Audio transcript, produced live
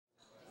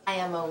I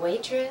am a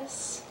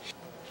waitress.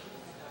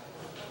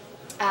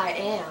 I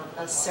am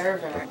a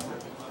server.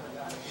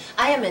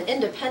 I am an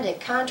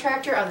independent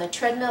contractor on the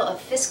treadmill of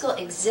fiscal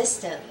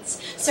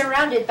existence,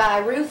 surrounded by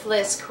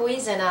ruthless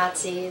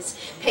Cuisinazis,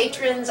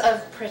 patrons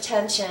of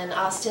pretension,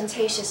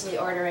 ostentatiously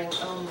ordering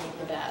only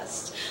the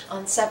best,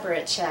 on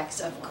separate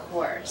checks, of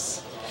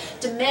course,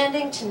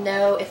 demanding to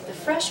know if the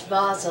fresh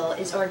basil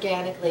is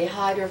organically,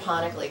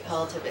 hydroponically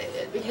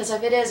cultivated, because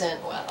if it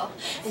isn't, well,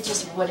 it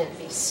just wouldn't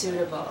be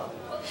suitable.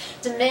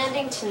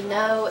 Demanding to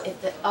know if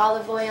the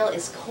olive oil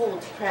is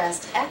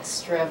cold-pressed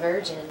extra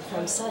virgin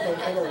from southern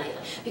Italy,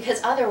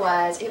 because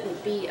otherwise it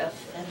would be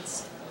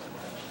offensive.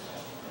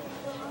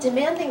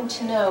 Demanding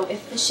to know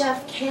if the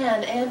chef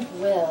can and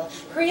will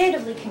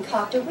creatively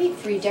concoct a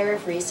wheat-free,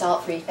 dairy-free,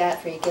 salt-free,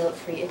 fat-free,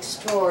 guilt-free,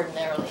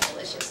 extraordinarily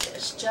delicious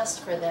dish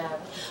just for them.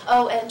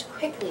 Oh, and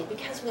quickly,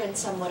 because we're in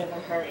somewhat of a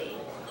hurry.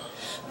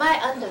 My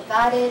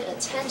undivided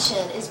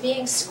attention is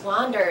being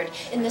squandered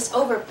in this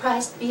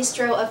overpriced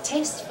bistro of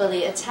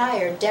tastefully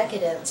attired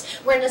decadence,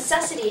 where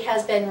necessity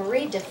has been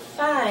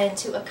redefined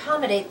to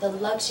accommodate the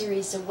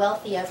luxuries the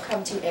wealthy have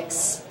come to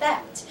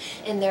expect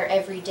in their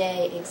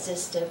everyday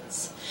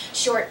existence,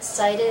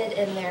 short-sighted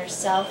in their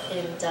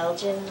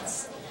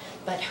self-indulgence.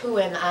 But who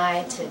am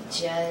I to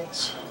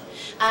judge?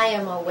 I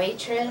am a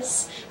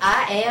waitress.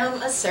 I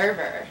am a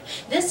server.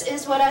 This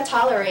is what I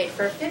tolerate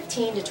for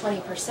 15 to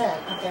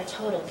 20% of their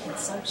total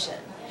consumption.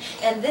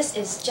 And this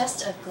is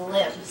just a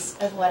glimpse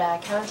of what I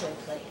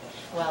contemplate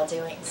while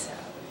doing so.